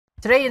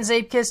Today in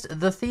Zeepkist,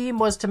 the theme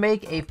was to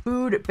make a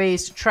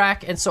food-based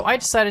track, and so I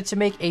decided to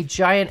make a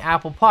giant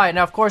apple pie.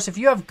 Now, of course, if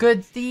you have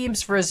good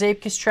themes for a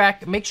Zeepkist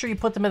track, make sure you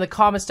put them in the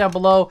comments down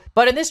below.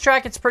 But in this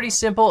track, it's pretty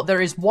simple.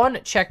 There is one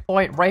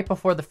checkpoint right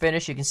before the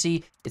finish. You can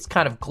see it's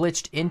kind of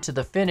glitched into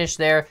the finish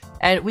there,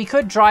 and we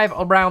could drive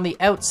around the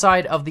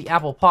outside of the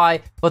apple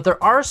pie, but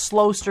there are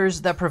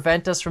slowsters that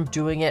prevent us from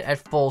doing it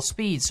at full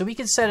speed. So we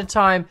can set a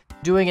time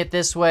doing it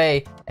this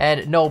way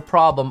and no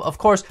problem. Of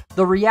course,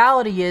 the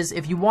reality is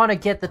if you want to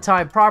get the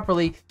time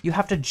properly, you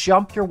have to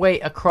jump your way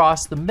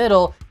across the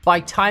middle by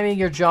timing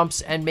your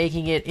jumps and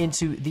making it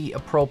into the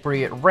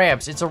appropriate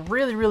ramps. It's a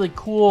really, really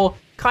cool,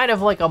 kind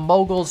of like a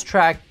mogul's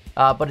track,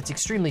 but it's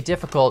extremely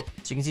difficult.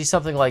 So you can see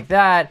something like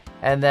that,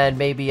 and then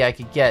maybe I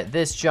could get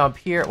this jump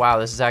here. Wow,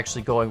 this is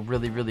actually going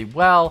really, really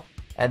well.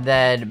 And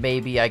then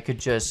maybe I could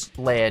just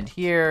land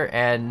here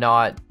and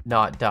not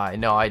die.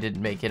 No, I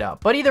didn't make it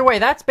up. But either way,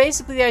 that's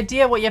basically the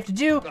idea. What you have to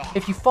do,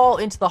 if you fall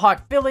into the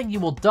hot filling, you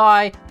will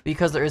die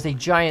because there is a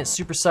giant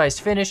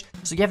supersized finish.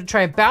 So you have to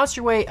try and bounce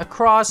your way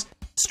across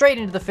straight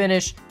into the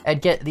finish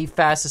and get the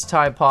fastest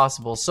time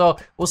possible. So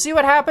we'll see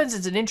what happens.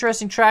 It's an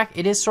interesting track.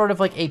 It is sort of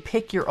like a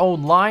pick your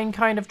own line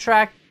kind of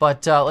track,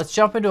 but let's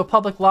jump into a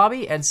public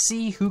lobby and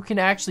see who can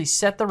actually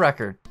set the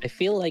record. I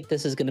feel like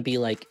this is going to be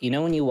like, you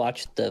know, when you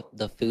watch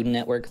the Food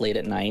Network late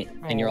at night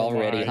and you're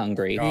already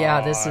hungry. God.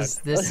 Yeah, this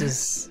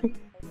is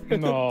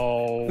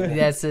No.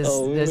 This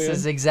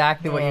is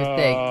exactly what you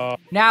think.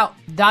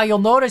 Now you'll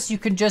notice you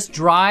can just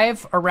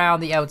drive around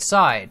the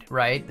outside,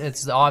 right?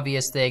 It's the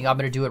obvious thing. I'm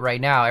gonna do it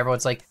right now.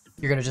 Everyone's like,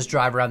 you're gonna just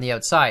drive around the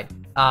outside.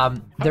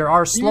 There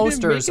are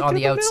slowsters on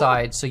the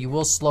outside, so you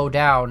will slow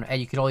down,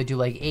 and you can only do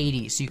like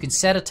 80. So you can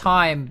set a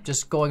time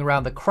just going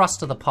around the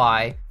crust of the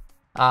pie,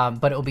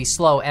 but it will be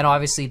slow. And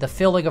obviously the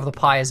filling of the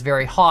pie is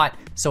very hot,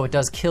 so it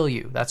does kill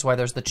you. That's why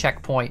there's the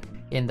checkpoint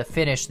in the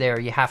finish there.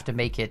 You have to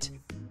make it,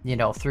 you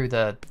know, through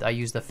the, I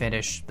use the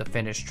finish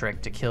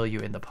trick to kill you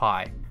in the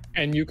pie.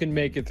 And you can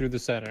make it through the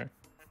center.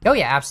 Oh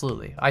yeah,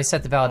 absolutely. I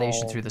set the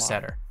validation through the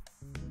center.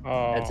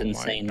 Oh, that's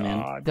insane,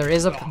 man. There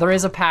is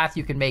a path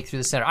you can make through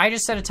the center. I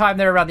just set a time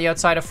there around the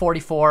outside of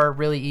 44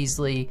 really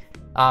easily.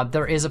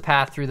 There is a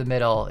path through the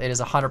middle. It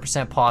is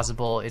 100%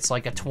 possible. It's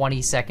like a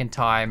 20-second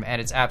time, and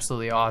it's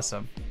absolutely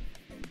awesome.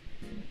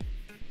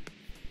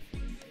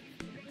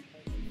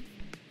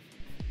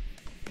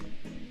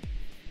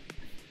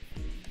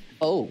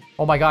 Oh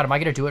my god, am I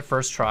gonna do it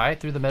first try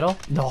through the middle?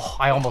 No,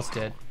 I almost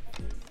did.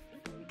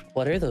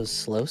 What are those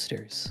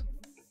slowsters?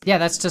 Yeah,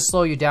 that's to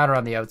slow you down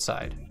around the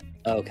outside.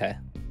 Okay.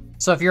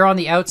 So if you're on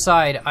the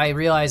outside, I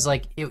realized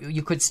like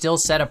you could still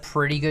set a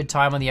pretty good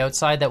time on the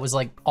outside that was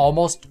like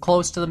almost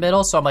close to the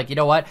middle. So I'm like, you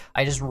know what?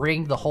 I just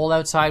ringed the whole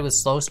outside with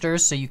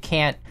slowsters so you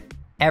can't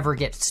ever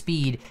get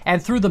speed.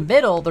 And through the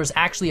middle, there's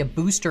actually a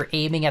booster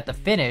aiming at the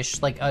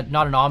finish, like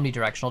not an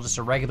omnidirectional, just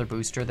a regular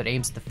booster that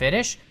aims at the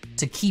finish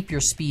to keep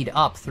your speed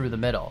up through the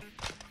middle.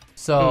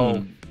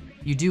 So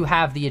you do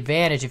have the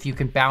advantage if you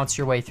can bounce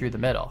your way through the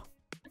middle.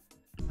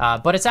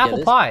 But it's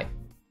apple pie.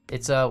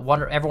 It's a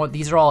wonder. Everyone,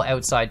 these are all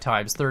outside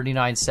times.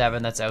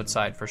 39.7. That's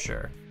outside for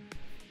sure.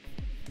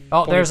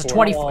 Oh, there's a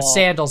 24.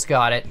 Sandals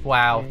got it.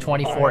 Wow,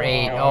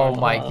 24.8. Oh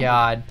my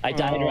god. I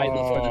died right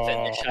before the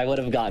finish. I would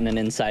have gotten an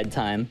inside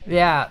time.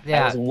 Yeah.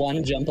 I was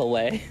one jump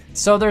away.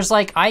 So there's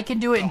like, I can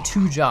do it in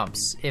 2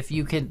 jumps. If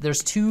you can, there's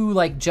 2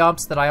 like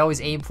jumps that I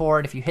always aim for,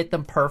 and if you hit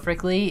them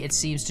perfectly, it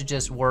seems to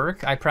just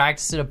work. I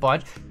practiced it a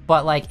bunch,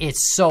 but like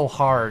it's so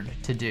hard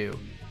to do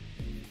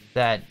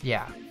that,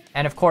 yeah.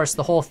 And of course,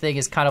 the whole thing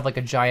is kind of like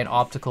a giant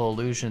optical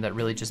illusion that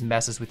really just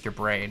messes with your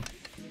brain.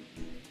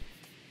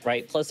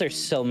 Right, plus there's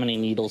so many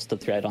needles to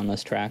thread on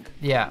this track.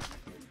 Yeah.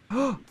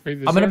 Wait,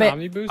 I'm gonna make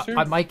Omni booster?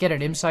 I might get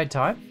an inside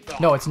time.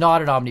 No, it's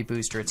not an Omni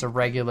booster. It's a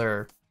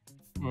regular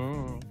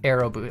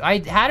arrow boost. I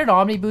had an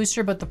Omni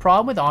booster, but the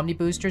problem with Omni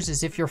boosters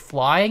is if you're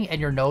flying and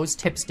your nose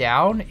tips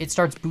down, it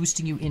starts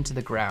boosting you into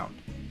the ground.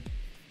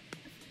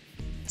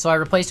 So I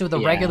replaced it with a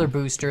regular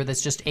booster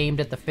that's just aimed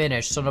at the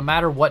finish. So no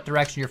matter what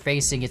direction you're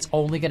facing, it's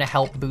only going to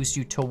help boost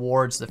you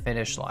towards the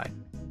finish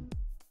line.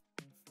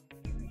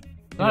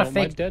 Not a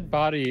fake. My dead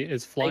body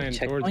is flying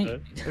towards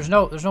it. There's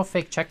no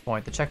fake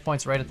checkpoint. The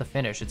checkpoint's right at the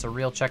finish. It's a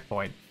real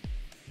checkpoint.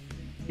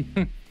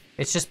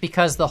 It's just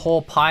because the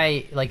whole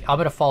pie, like, I'm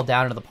gonna fall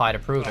down into the pie to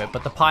prove it,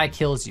 but the pie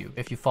kills you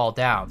if you fall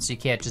down, so you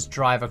can't just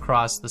drive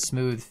across the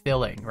smooth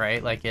filling,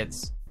 right? Like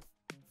it's,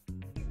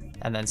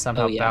 and then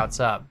somehow bounce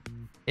up.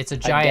 It's a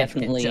giant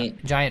fake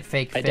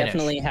finish. I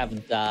definitely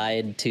have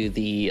died to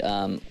the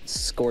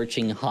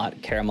scorching hot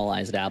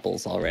caramelized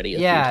apples already.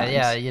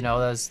 Yeah, you know,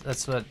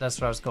 that's what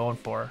I was going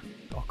for.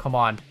 Oh, come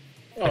on.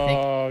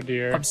 Oh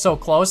dear. I'm so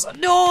close.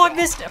 No, I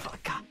missed it. Oh,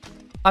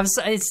 God.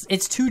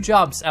 It's 2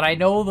 jumps, and I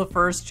know the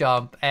first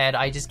jump, and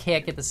I just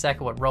can't get the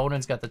second one.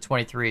 Ronan's got the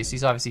 23, so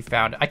he's obviously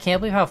found it. I can't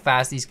believe how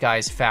fast these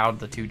guys found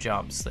the 2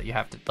 jumps that you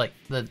have to, like,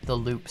 the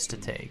loops to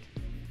take.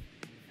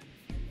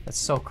 That's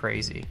so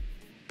crazy.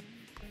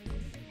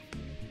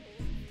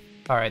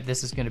 All right,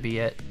 this is gonna be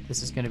it.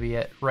 This is gonna be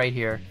it right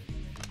here.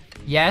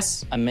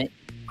 Yes.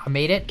 I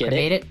made it. Get I it.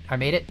 made it. I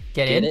made it.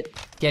 Get in. it.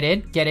 Get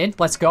in. Get in.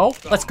 Let's go.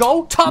 Let's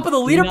go. Top of the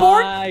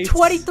leaderboard. Nice.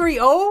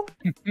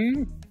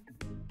 23-0.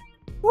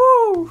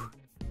 Woo.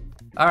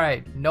 All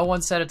right. No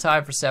one set a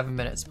time for 7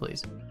 minutes,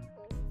 please.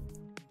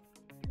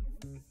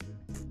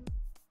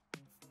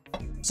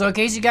 So in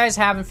case you guys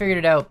haven't figured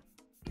it out,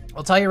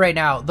 I'll tell you right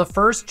now, the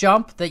first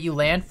jump that you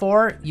land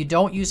for, you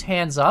don't use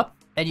hands up,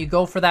 and you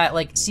go for that,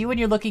 like, see when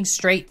you're looking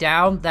straight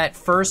down, that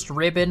first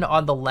ribbon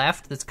on the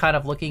left that's kind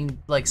of looking,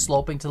 like,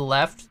 sloping to the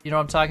left? You know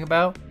what I'm talking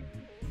about?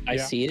 I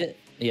see it.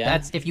 Yeah.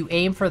 That's, if you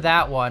aim for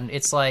that one,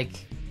 it's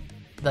like,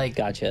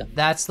 gotcha.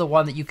 That's the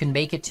one that you can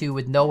make it to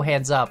with no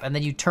hands up, and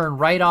then you turn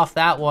right off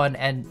that one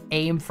and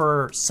aim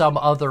for some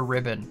other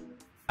ribbon.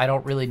 I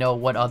don't really know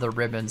what other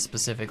ribbon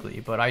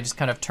specifically, but I just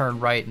kind of turn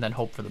right and then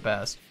hope for the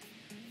best.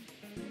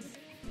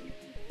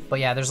 But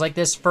yeah, there's like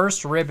this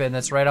first ribbon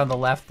that's right on the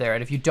left there,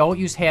 and if you don't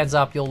use hands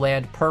up, you'll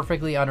land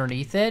perfectly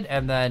underneath it,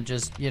 and then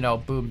just, you know,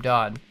 boom,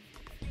 done.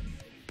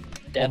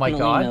 Definitely oh my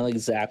God. know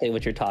exactly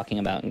what you're talking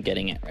about and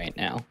getting it right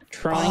now.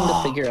 Trying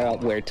to figure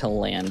out where to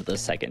land the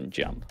second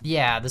jump.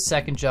 Yeah, the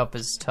second jump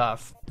is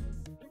tough.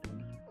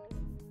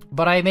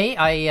 But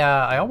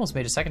I almost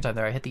made a second time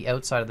there. I hit the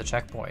outside of the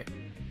checkpoint.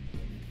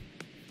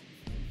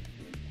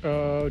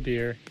 Oh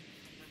dear.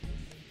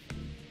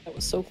 That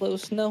was so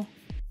close. No.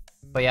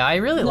 But yeah, I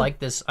really like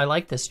this. I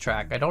like this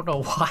track. I don't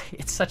know why.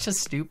 It's such a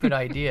stupid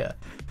idea.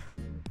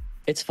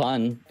 It's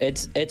fun.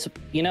 It's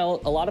you know,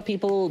 a lot of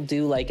people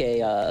do like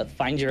a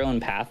find your own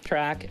path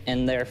track,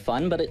 and they're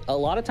fun, but a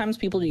lot of times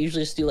people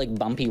usually just do like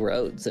bumpy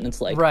roads, and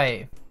it's like,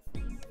 right.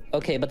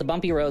 Okay, but the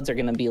bumpy roads are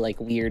gonna be like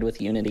weird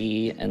with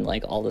Unity and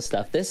like all this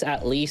stuff. This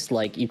at least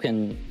like you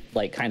can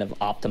like kind of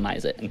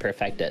optimize it and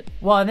perfect it.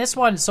 Well, in this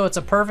one, so it's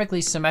a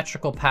perfectly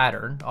symmetrical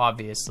pattern,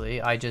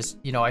 obviously. I just,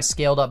 you know, I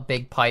scaled up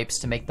big pipes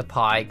to make the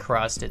pie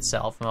crust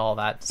itself and all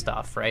that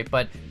stuff, right?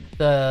 But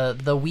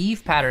the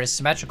weave pattern is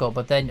symmetrical,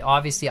 but then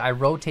obviously I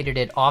rotated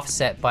it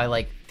offset by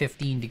like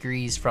 15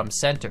 degrees from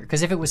center.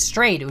 Because if it was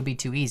straight, it would be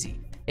too easy.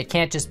 It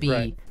can't just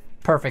be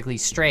perfectly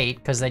straight,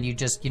 because then you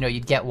just, you know,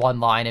 you'd get one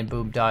line and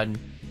boom, done.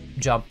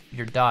 Jump,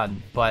 you're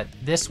done. But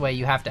this way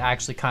you have to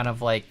actually kind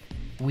of like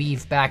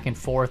weave back and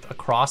forth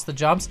across the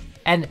jumps,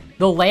 and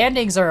the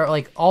landings are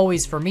like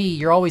always, for me,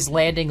 you're always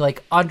landing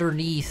like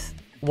underneath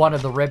one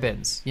of the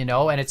ribbons, you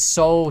know, and it's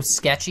so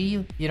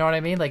sketchy, you know what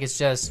I mean? Like, it's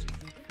just,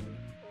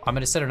 I'm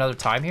gonna set another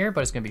time here,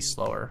 but it's gonna be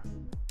slower.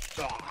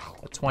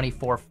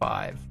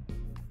 24.5.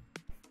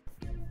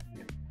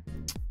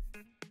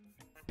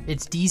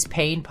 It's D's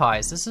pain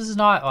pies. This is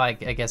not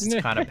like, I guess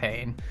it's kind of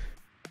pain.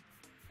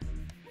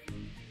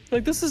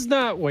 Like, this is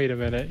not, wait a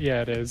minute.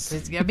 Yeah, it is.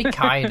 It's gonna be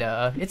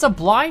kinda. It's a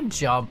blind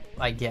jump,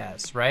 I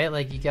guess, right?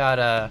 Like, you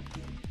gotta...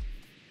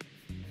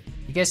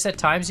 You guys set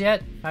times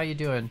yet? How you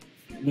doing?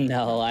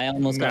 No, I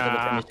almost got to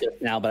the finish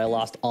just now, but I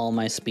lost all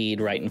my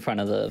speed right in front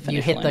of the finish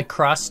You hit line. the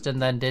crust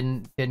and then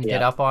didn't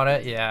get up on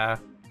it? Yeah.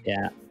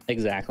 Yeah,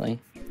 exactly.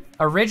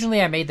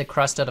 Originally, I made the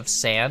crust out of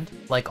sand.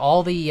 Like,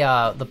 all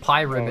the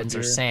pie ribbons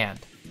are sand,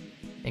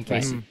 in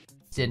case you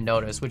didn't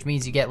notice, which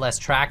means you get less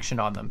traction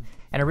on them.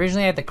 And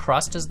originally I had the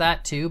crust as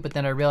that too, but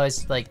then I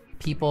realized like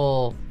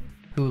people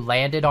who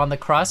landed on the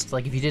crust,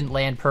 like if you didn't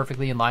land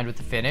perfectly in line with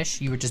the finish,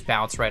 you would just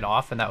bounce right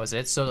off, and that was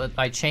it. So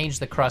I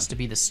changed the crust to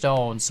be the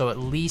stone, so at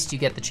least you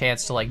get the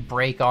chance to like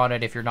break on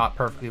it if you're not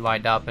perfectly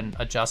lined up and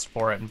adjust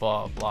for it and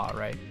blah, blah,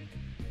 right?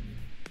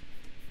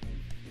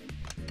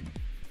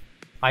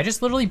 I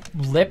just literally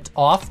lipped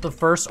off the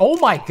first, oh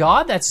my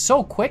God, that's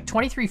so quick,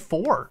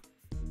 23.4.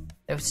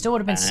 It still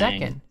would have been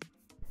second.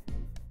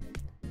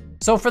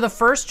 So for the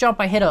first jump,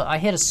 I hit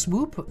a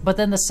swoop, but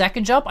then the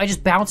second jump, I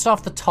just bounced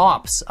off the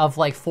tops of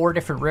like 4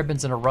 different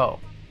ribbons in a row.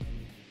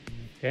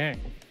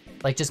 Dang.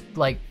 Like, just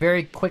like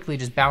very quickly,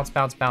 just bounce,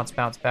 bounce, bounce,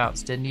 bounce,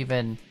 bounce. Didn't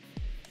even...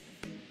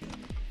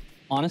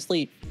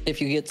 Honestly, if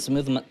you get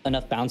smooth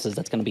enough bounces,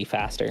 that's going to be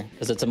faster,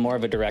 because it's a more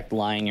of a direct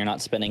line. You're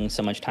not spending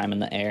so much time in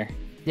the air.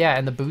 Yeah,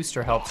 and the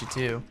booster helps you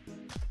too.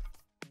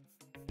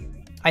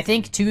 I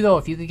think too, though,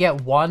 if you could get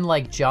one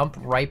like jump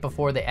right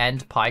before the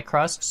end pie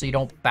crust, so you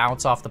don't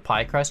bounce off the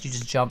pie crust, you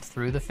just jump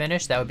through the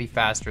finish, that would be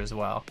faster as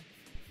well.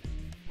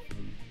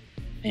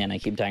 And I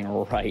keep dying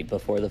right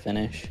before the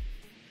finish.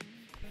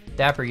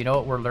 Dapper, you know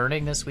what we're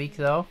learning this week,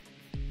 though?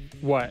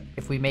 What?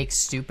 If we make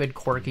stupid,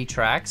 quirky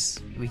tracks,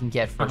 we can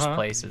get first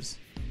places.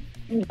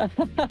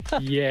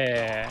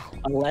 Yeah.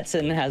 A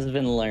lesson has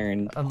been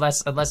learned.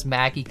 Unless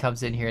Mackie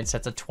comes in here and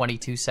sets a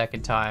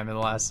 22-second time in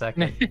the last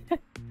second.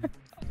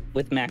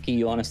 With Mackie,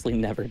 you honestly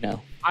never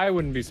know. I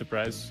wouldn't be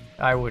surprised.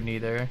 I wouldn't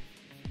either.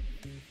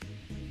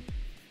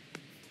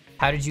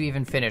 How did you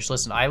even finish?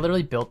 Listen, I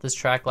literally built this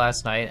track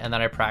last night, and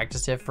then I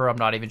practiced it for, I'm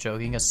not even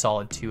joking, a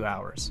solid 2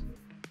 hours.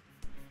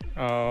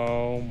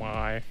 Oh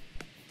my.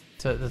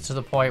 To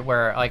the point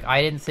where, like,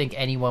 I didn't think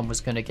anyone was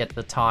going to get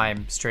the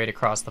time straight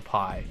across the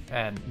pie,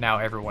 and now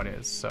everyone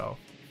is, so.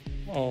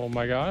 Oh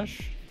my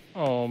gosh.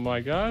 Oh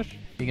my gosh.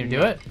 You gonna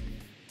do it?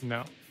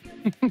 No.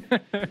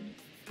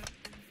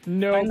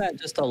 No. Find that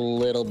just a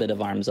little bit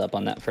of arms up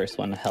on that first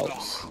one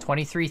helps.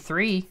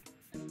 23-3.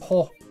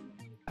 Oh,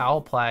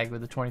 Owl Plague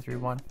with the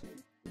 23-1.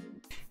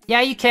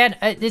 Yeah, you can.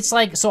 It's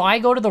like, so I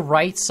go to the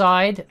right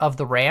side of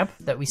the ramp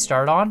that we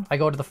start on. I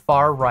go to the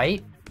far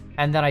right,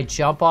 and then I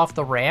jump off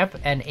the ramp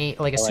and aim,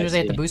 like as soon as I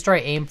hit the booster, I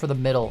aim for the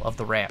middle of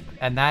the ramp.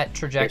 And that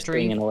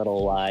trajectory... You're swinging a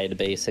little wide,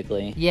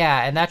 basically.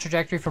 Yeah, and that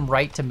trajectory from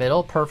right to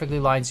middle perfectly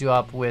lines you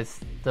up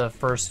with the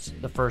first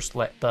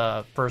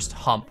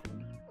hump.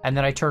 And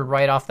then I turn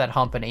right off that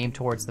hump and aim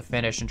towards the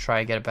finish and try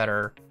and get a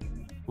better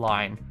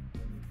line.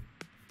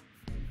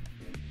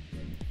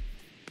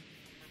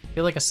 I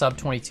feel like a sub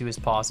 22 is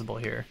possible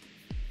here.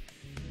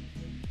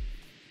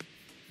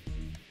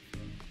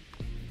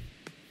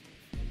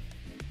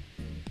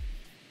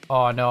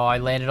 Oh no, I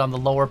landed on the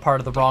lower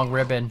part of the wrong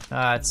ribbon.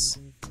 It's...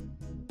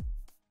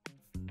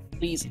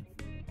 Please.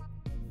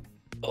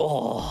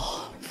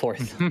 Oh,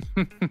 fourth.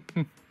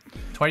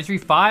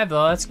 23.5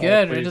 though, that's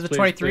good. Please, Into the please,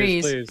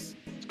 23s. Please.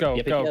 Go,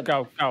 Yep, go, yep.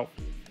 go, go.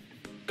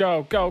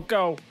 Go, go,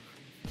 go.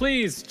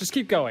 Please, just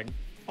keep going.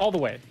 All the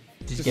way.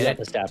 Did you Get get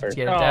the it? stapper. Did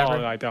you get Oh, it,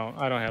 Dapper?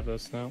 I don't have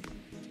this, no.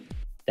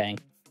 Dang.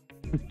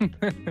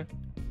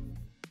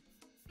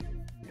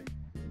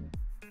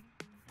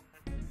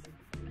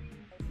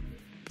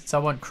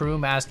 Someone,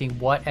 Kroom, asking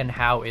what and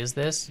how is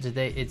this? Did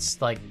they?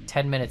 It's like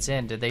 10 minutes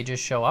in. Did they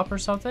just show up or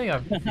something?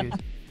 I'm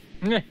confused.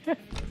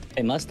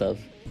 They must have.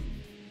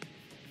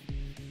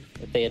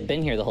 If they had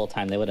been here the whole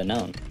time, they would have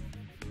known.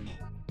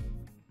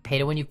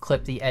 Hate it when you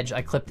clip the edge.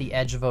 I clipped the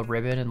edge of a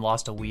ribbon and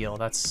lost a wheel.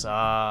 That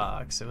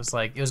sucks. It was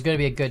like, it was going to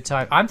be a good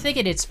time. I'm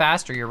thinking it's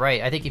faster. You're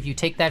right. I think if you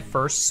take that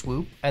first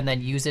swoop and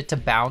then use it to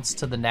bounce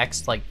to the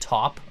next like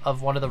top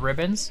of one of the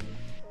ribbons,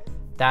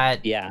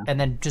 that, Yeah. and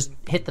then just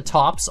hit the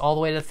tops all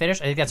the way to the finish,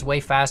 I think that's way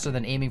faster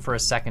than aiming for a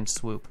second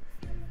swoop.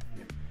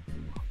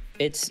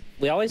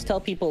 We always tell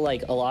people,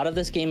 like, a lot of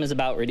this game is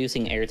about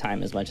reducing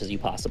airtime as much as you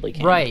possibly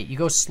can. Right. You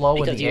go slow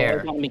in Because the you air.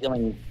 always want to be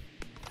going,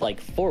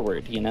 like,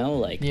 forward, you know?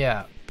 Like,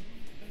 Yeah.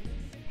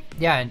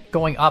 Yeah, and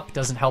going up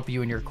doesn't help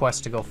you in your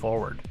quest to go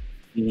forward.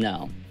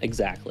 no,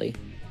 exactly.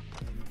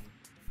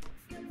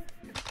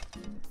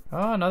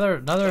 Oh, another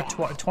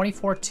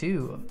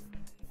 24-2.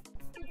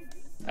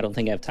 I don't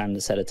think I have time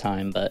to set a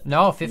time, but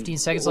No, 15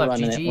 seconds we're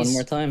left. running it one GG's.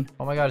 more time.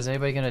 Oh my god, is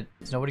nobody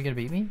gonna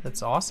beat me?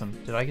 That's awesome.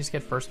 Did I just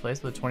get first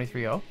place with a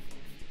 23-0?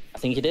 I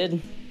think you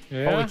did.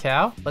 Yeah. Holy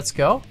cow, let's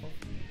go.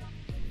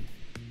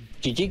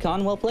 GG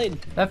Con, well played.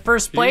 That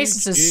first place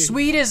is as GG.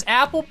 sweet as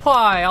apple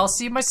pie. I'll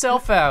see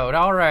myself out.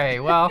 All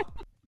right, well,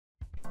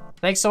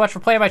 thanks so much for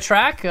playing my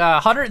track.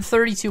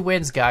 132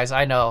 wins, guys.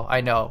 I know.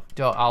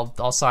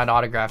 I'll sign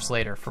autographs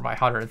later for my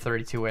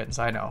 132 wins.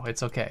 I know,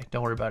 it's okay.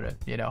 Don't worry about it.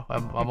 You know,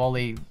 I'm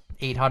only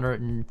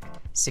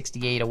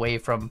 868 away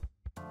from,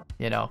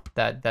 you know,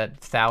 that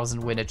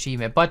 1,000 win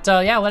achievement. But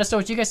yeah, let us know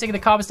what you guys think in the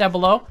comments down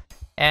below,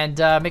 and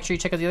make sure you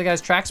check out the other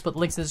guys' tracks. Put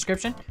links in the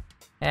description,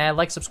 and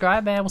like,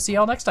 subscribe, and we'll see you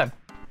all next time.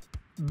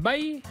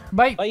 Bye.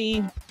 Bye.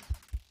 Bye.